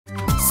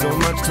so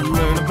much to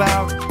learn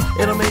about.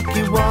 It'll make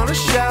you wanna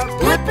shout,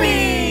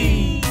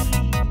 Blippi!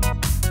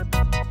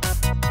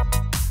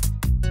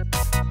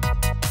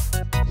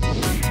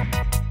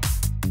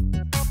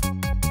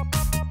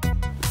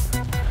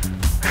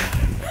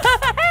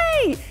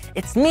 Hey,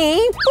 it's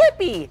me,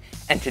 Blippi,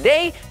 and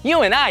today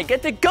you and I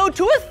get to go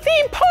to a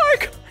theme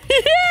park.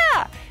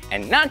 Yeah,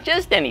 and not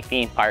just any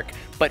theme park,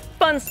 but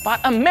FunSpot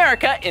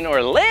America in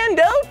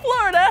Orlando,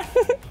 Florida.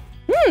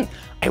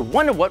 I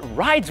wonder what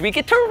rides we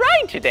get to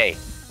ride today.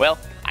 Well,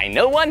 I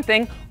know one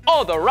thing,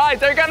 all the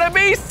rides are gonna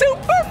be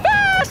super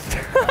fast.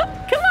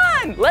 Come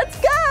on, let's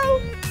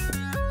go.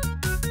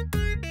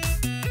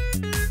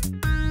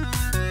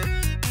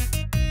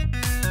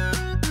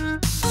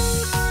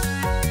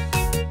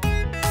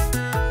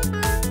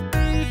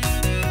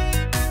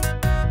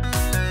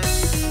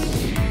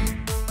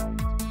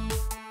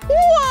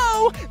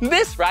 Whoa,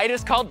 this ride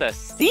is called the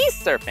Sea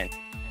Serpent.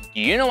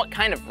 Do you know what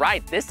kind of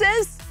ride this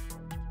is?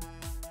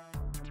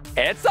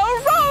 It's a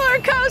roller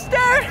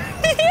coaster!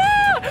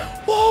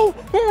 Yeah! Whoa,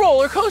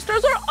 roller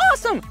coasters are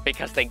awesome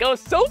because they go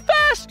so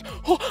fast.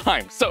 Oh,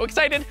 I'm so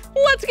excited.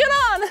 Let's get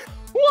on.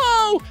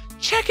 Whoa,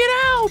 check it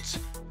out.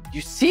 You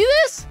see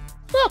this?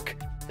 Look,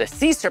 the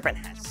Sea Serpent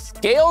has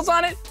scales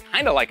on it,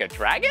 kind of like a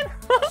dragon.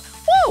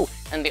 Whoa,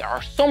 and there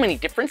are so many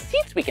different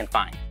seats we can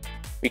find.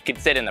 We could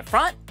sit in the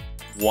front.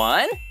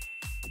 1,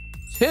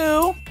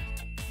 2,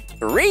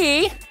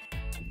 3,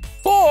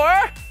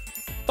 4,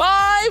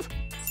 5,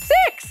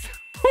 6.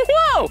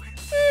 Whoa!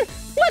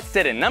 Let's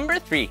sit in number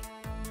 3.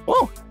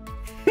 Whoa!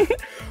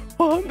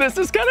 Oh, this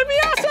is gonna be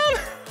awesome!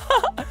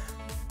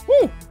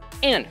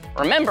 And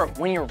remember,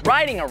 when you're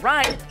riding a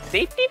ride,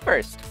 safety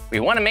first.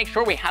 We want to make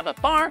sure we have a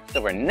bar so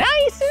we're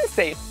nice and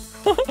safe.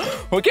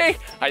 Okay,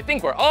 I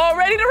think we're all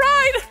ready to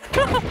ride.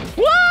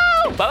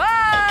 Whoa!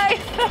 Bye-bye!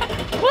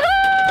 Whoa!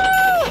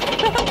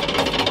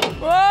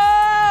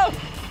 Whoa!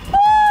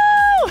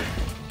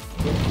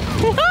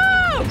 Whoa!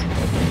 Whoa!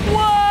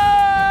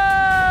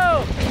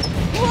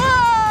 Whoa!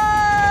 Whoa!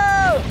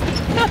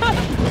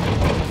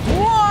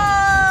 Whoa!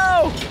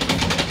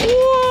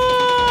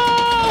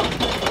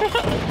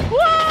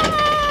 Whoa!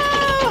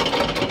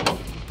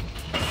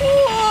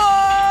 Whoa!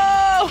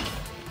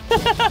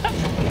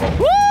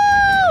 Woo!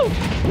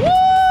 Woo!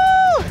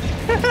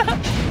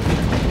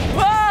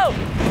 Whoa!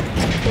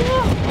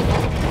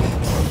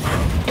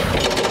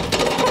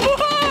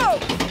 Whoa!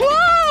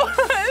 Whoa!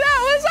 That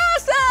was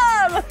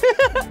awesome!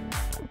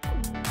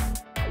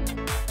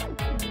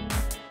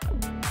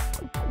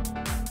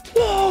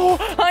 Whoa!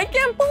 I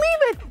can't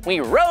believe it! We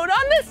rode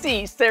on the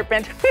Sea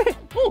Serpent.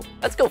 Ooh,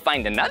 let's go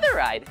find another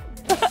ride.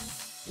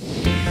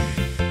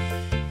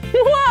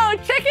 Whoa,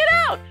 check it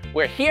out!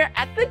 We're here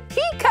at the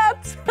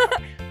Teacups.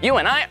 You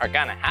and I are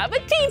gonna have a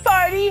tea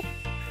party.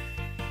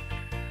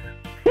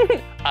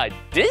 A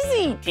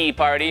dizzy tea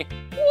party.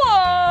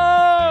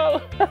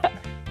 Whoa!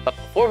 But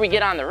before we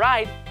get on the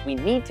ride, we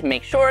need to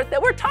make sure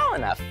that we're tall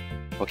enough.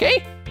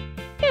 Okay?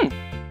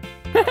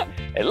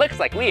 It looks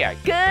like we are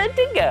good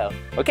to go.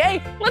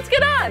 Okay, let's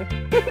get on.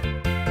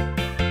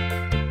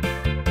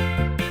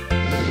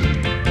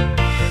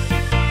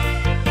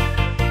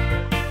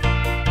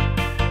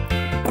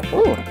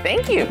 Ooh,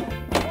 thank you.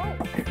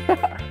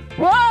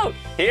 Whoa,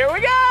 here we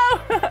go.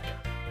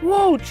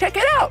 Whoa, check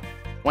it out.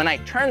 When I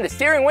turn the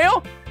steering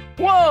wheel,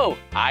 whoa,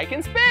 I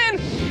can spin.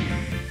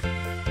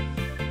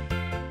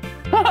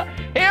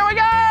 Here we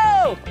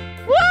go.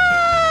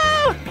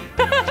 Whoa!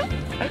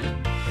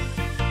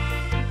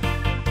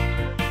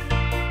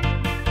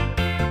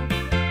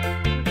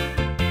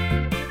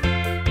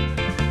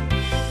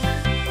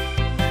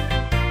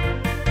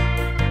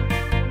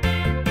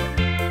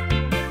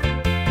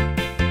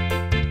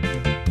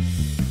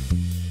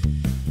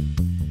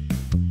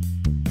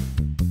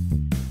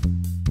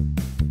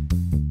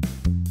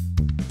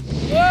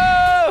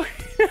 Whoa!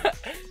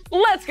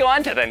 Let's go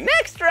on to the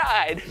next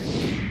ride.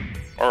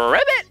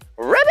 Ribbit,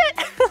 ribbit,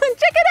 check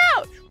it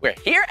out. We're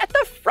here at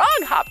the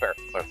Frog Hopper,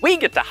 where we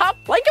get to hop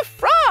like a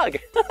frog.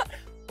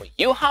 Will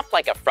you hop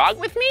like a frog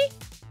with me?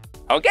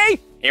 Okay,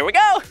 here we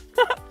go.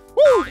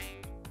 Woo!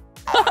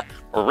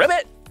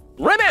 Ribbit,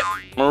 ribbit,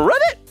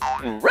 ribbit,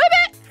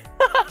 ribbit.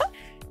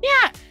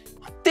 Yeah,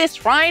 on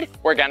this ride,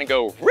 we're gonna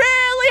go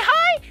really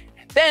high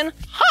and then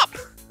hop.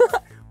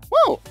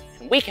 Whoa,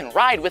 and we can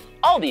ride with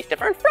all these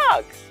different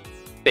frogs.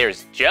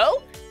 There's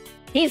Joe,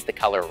 he's the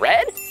color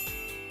red.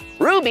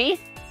 Ruby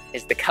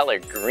is the color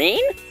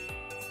green.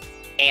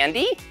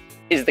 Andy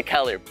is the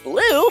color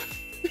blue.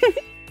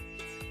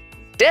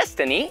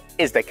 Destiny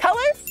is the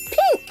color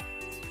pink.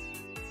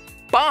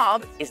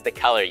 Bob is the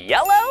color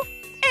yellow.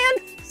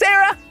 And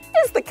Sarah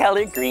is the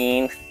color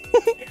green.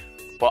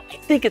 Well, I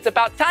think it's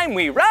about time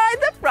we ride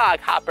the Frog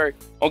Hopper.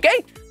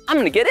 Okay, I'm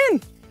gonna get in.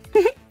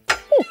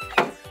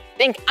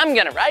 Think I'm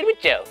gonna ride with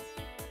Joe.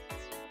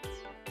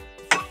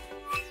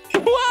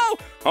 Whoa,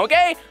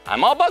 okay,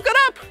 I'm all buckled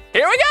up.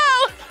 Here we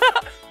go.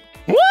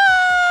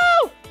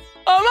 Whoa,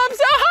 I'm up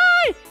so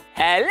high.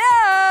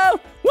 Hello,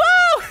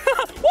 whoa,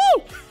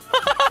 whoa,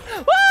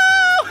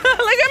 whoa,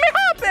 look at me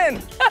hopping.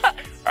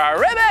 A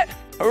ribbit,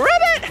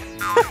 ribbit.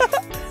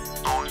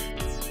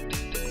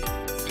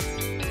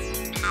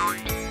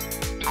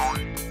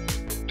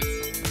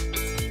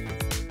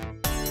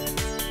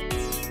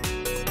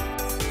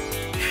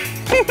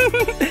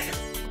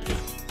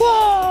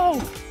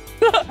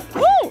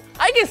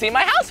 can see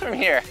my house from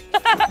here.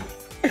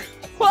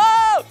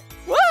 Whoa!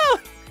 Whoa!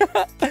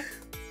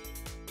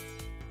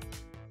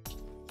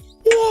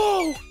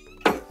 Whoa!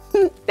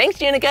 Thanks,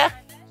 Jenica.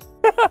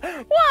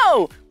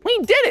 Whoa! We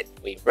did it!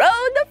 We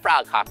rode the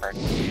frog hopper.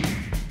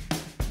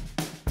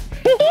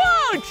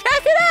 Whoa!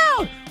 Check it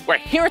out! We're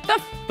here at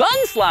the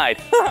fun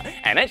slide.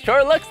 And it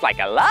sure looks like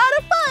a lot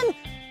of fun.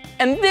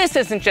 And this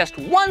isn't just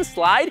one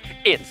slide,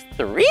 it's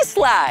 3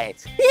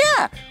 slides.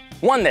 Yeah,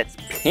 one that's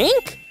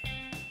pink,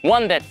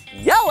 one that's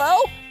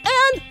yellow,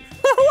 and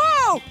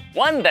whoa,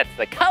 one that's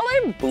the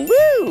color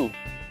blue.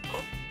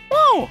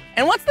 Whoa,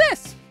 and what's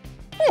this?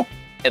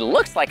 It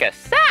looks like a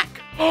sack.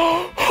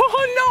 Oh,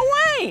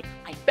 no way!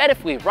 I bet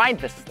if we ride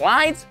the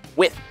slides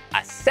with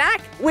a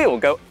sack, we will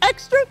go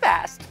extra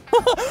fast.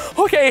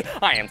 Okay,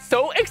 I am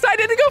so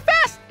excited to go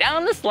fast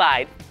down the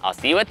slide. I'll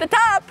see you at the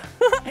top.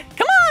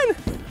 Come on.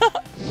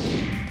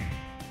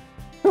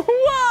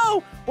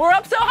 Whoa, we're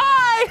up so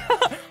high.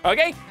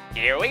 Okay,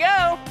 here we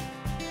go.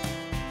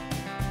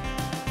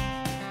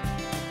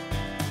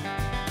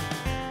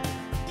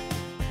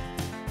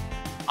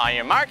 On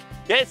your mark,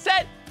 get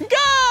set,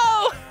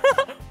 go!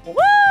 Woo!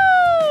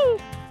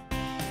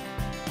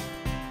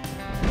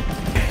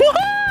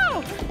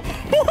 Whoa!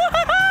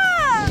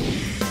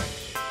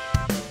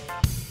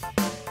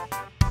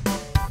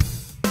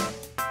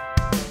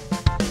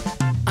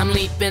 I'm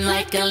leaping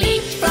like a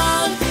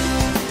leapfrog,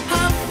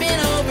 hopping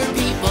over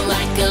people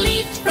like a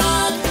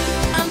leapfrog.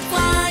 I'm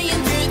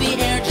flying through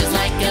the air just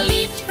like a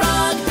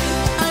leapfrog.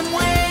 I'm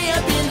way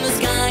up in the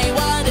sky,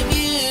 what a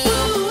view!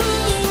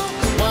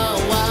 Whoa,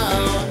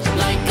 whoa,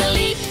 like a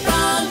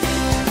leapfrog,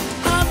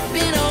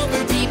 hopping over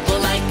people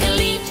like a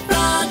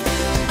leapfrog.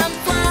 I'm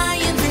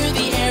flying through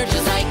the air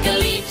just like a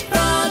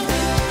leapfrog.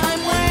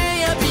 I'm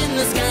way up in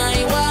the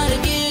sky, what a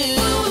view!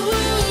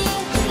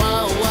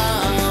 Whoa,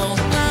 whoa,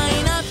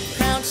 line up,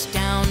 crouch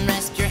down,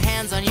 rest your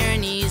hands on your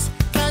knees,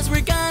 'cause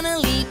we're gonna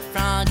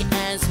leapfrog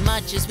as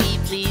much as we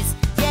please.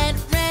 Get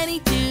ready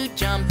to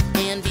jump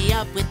and be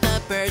up with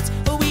the birds,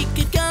 or we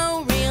could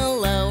go real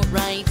low,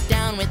 right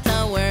down with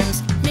the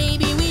worms.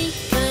 Maybe we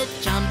could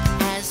jump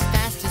as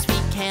fast as we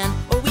can,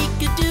 or we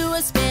could do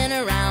a spin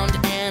around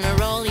and a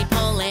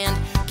roly-poly land.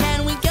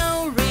 Can we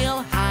go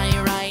real high,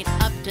 right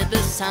up to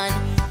the sun?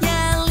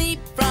 Yeah,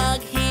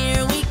 leapfrog,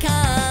 here we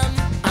come.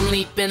 I'm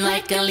leaping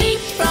like a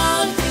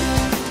leapfrog,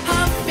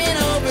 hopping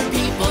over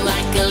people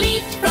like a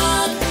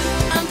leapfrog.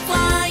 I'm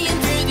flying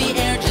through the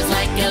air just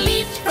like a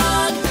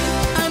leapfrog.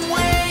 I'm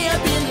way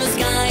up in the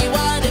sky,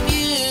 what a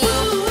view!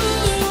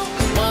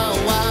 Whoa,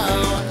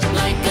 whoa,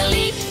 like a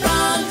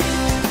leapfrog,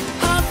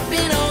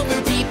 hopping over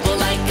people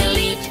like a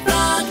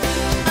leapfrog.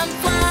 I'm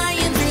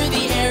flying through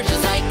the air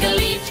just like a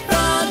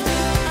leapfrog.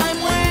 I'm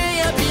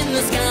way up in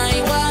the sky,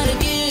 what a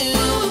view!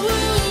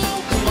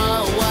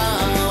 Whoa,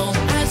 whoa,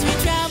 as we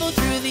travel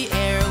through the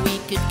air, we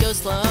could go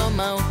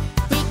slow-mo.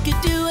 We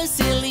could do a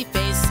silly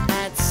face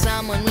at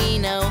someone we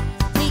know.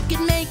 We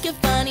could make a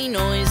funny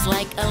noise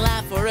like a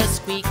laugh or a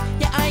squeak.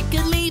 Yeah, I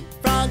could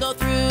leapfrog all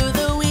through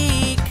the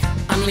week.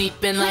 I'm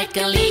leaping like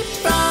a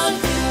leapfrog,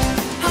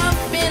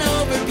 hopping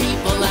over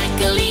people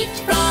like a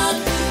leapfrog.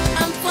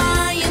 I'm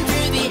flying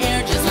through the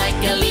air just like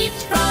a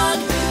leapfrog.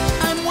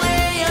 I'm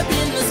way up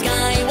in the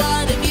sky,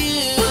 what a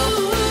view!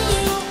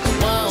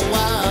 Whoa,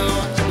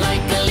 whoa,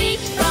 like a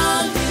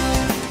leapfrog,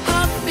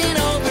 hopping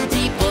over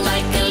people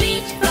like a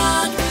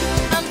leapfrog.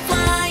 I'm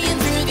flying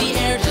through the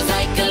air just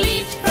like a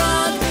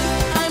leapfrog.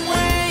 I'm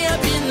way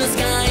up in the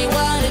sky,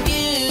 what a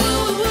view!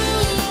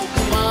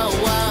 Whoa,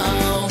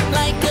 whoa,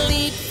 like a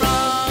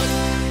leapfrog.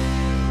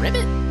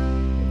 Ribbit,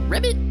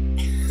 ribbit.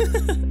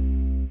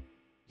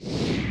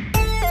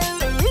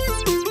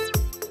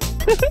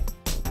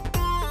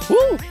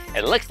 Woo,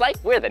 it looks like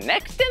we're the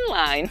next in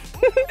line.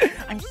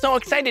 I'm so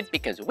excited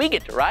because we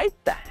get to ride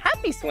the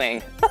happy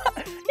swing.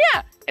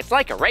 Yeah, it's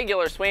like a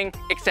regular swing,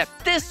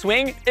 except this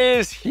swing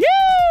is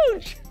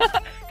huge.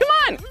 Come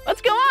on,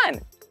 let's go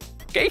on.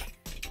 Okay.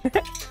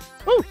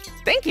 Ooh,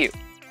 thank you.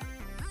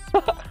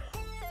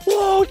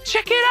 Whoa,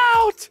 check it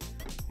out.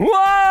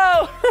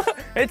 Whoa,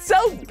 it's so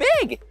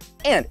big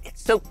and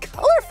it's so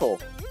colorful.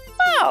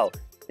 Wow,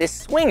 this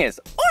swing is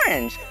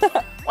orange.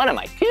 One of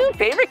my 2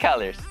 favorite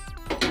colors.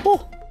 Ooh,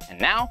 and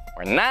now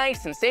we're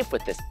nice and safe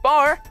with this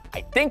bar.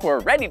 I think we're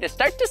ready to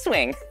start to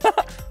swing.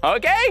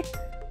 Okay,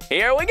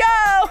 here we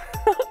go.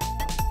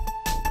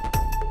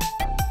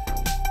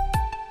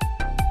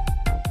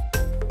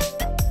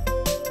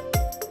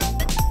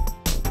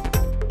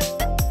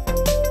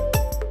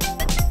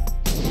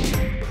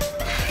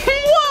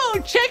 Whoa,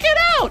 check it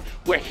out.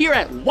 We're here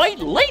at White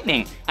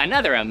Lightning,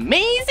 another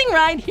amazing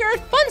ride here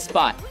at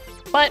FunSpot.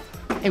 But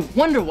I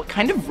wonder what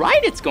kind of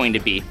ride it's going to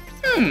be.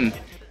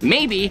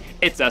 Maybe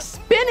it's a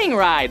spinning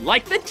ride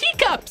like the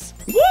teacups.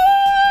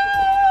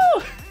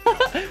 Woo!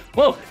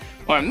 Whoa,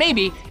 or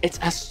maybe it's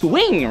a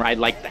swing ride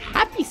like the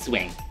happy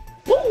swing.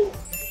 Woo!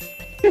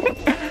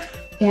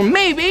 Or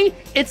maybe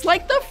it's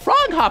like the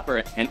frog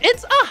hopper and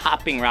it's a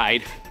hopping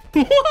ride.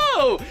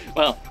 Whoa!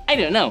 Well, I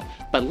don't know,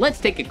 but let's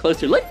take a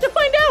closer look to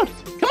find out.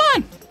 Come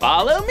on,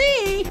 follow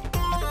me.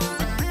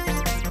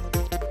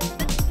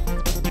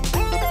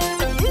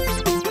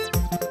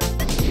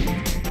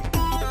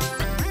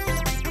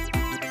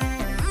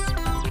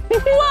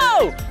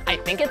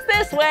 think it's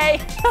this way.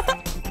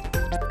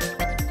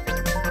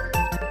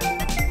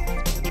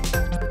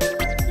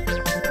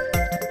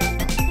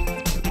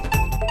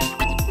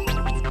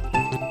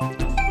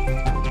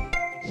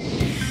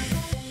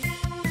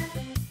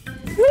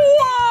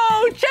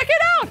 Whoa, check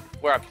it out.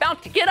 We're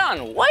about to get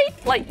on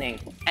white lightning.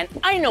 And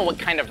I know what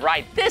kind of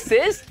ride this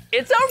is.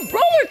 It's a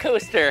roller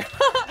coaster.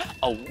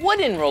 A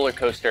wooden roller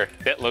coaster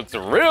that looks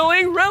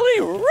really, really,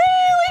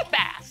 really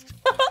fast.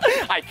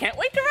 I can't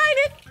wait to ride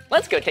it.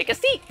 Let's go take a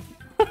seat.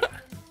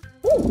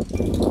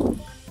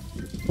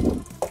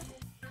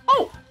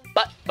 Oh,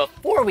 but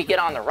before we get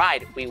on the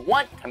ride, we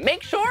want to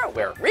make sure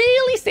we're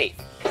really safe.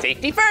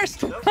 Safety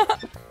first.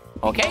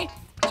 Okay,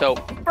 so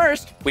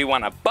first we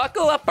want to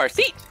buckle up our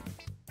seat.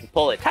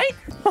 Pull it tight.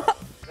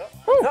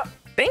 Ooh,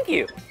 thank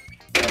you.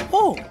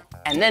 Oh,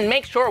 and then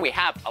make sure we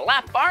have a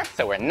lap bar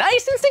so we're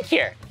nice and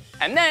secure.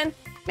 And then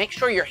make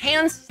sure your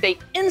hands stay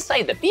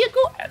inside the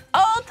vehicle at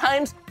all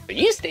times so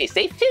you stay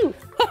safe too.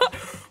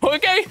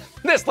 Okay,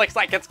 this looks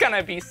like it's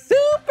gonna be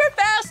super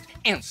fast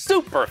and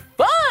super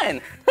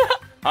fun.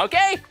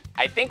 Okay,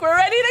 I think we're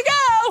ready to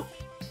go.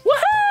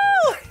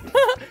 Woohoo!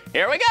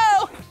 Here we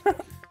go.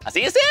 I'll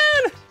see you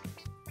soon.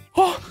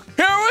 Oh,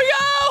 here we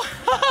go.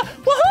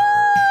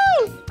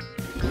 Woohoo!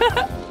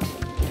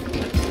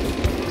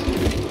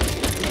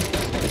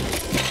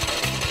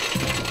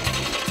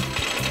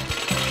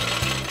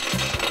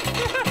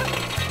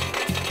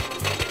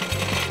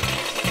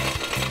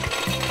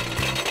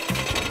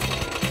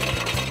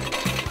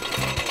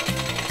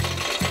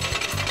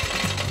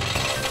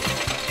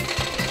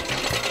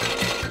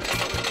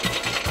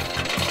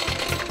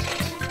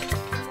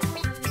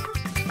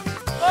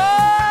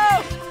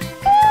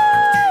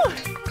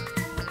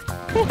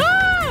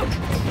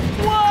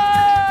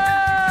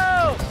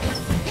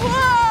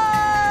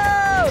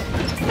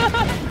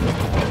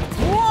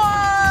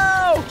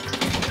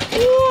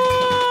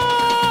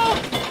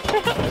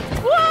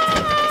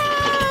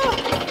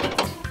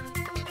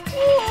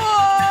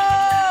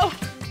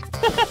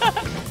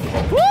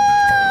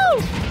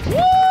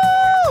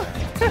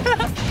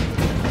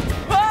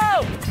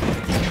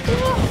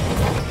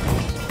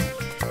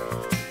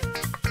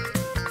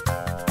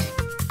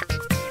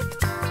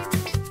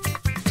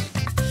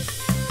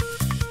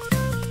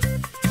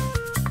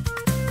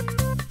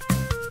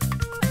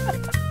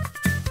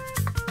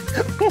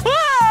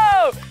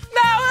 Whoa!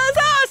 That was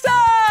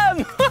awesome!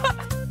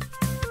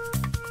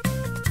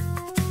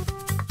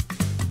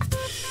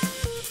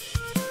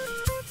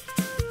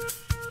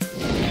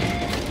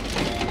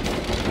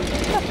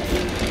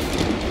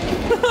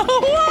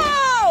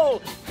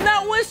 Whoa!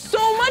 That was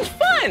so much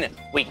fun!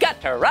 We got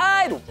to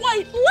ride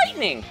White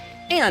Lightning!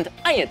 And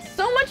I had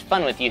so much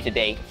fun with you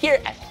today here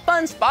at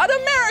FunSpot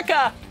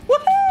America!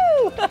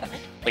 Woohoo!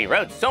 We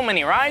rode so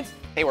many rides.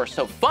 They were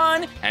so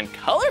fun and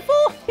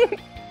colorful.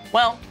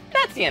 Well,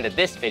 that's the end of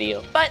this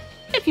video, but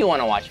if you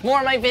want to watch more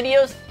of my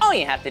videos, all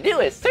you have to do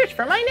is search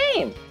for my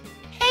name.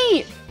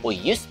 Hey, will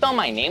you spell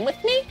my name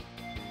with me?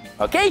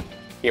 Okay,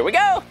 here we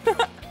go.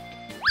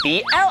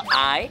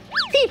 B-L-I-P-P-I,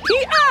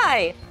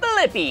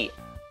 Blippi.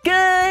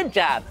 Good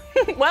job.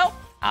 Well,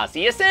 I'll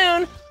see you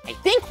soon. I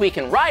think we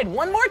can ride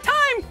one more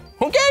time.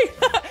 Okay,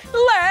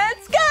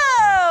 let's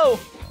go.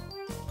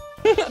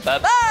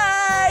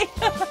 Bye-bye.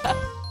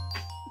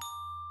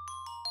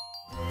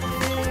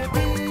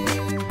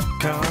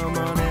 Come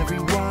on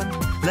everyone,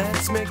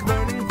 let's make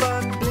learning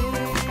fun.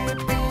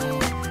 Blippi.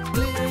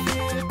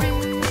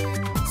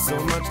 So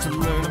much to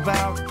learn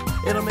about,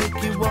 it'll make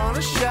you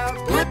wanna shout.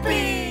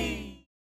 Blippi!